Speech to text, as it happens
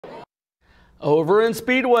Over in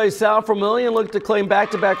Speedway, South Vermillion looked to claim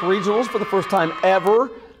back-to-back regionals for the first time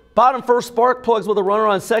ever. Bottom first, Spark plugs with a runner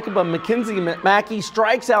on second, but Mackenzie Mackey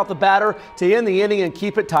strikes out the batter to end the inning and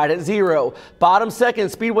keep it tied at 0. Bottom second,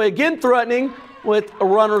 Speedway again threatening with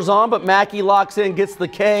runners on, but Mackey locks in, gets the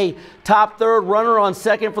K. Top third, runner on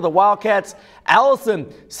second for the Wildcats. Allison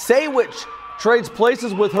Saywich trades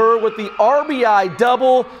places with her with the RBI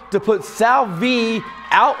double to put South V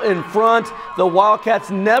out in front. The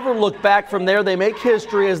Wildcats never look back from there. They make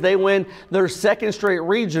history as they win their second straight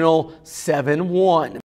regional 7-1.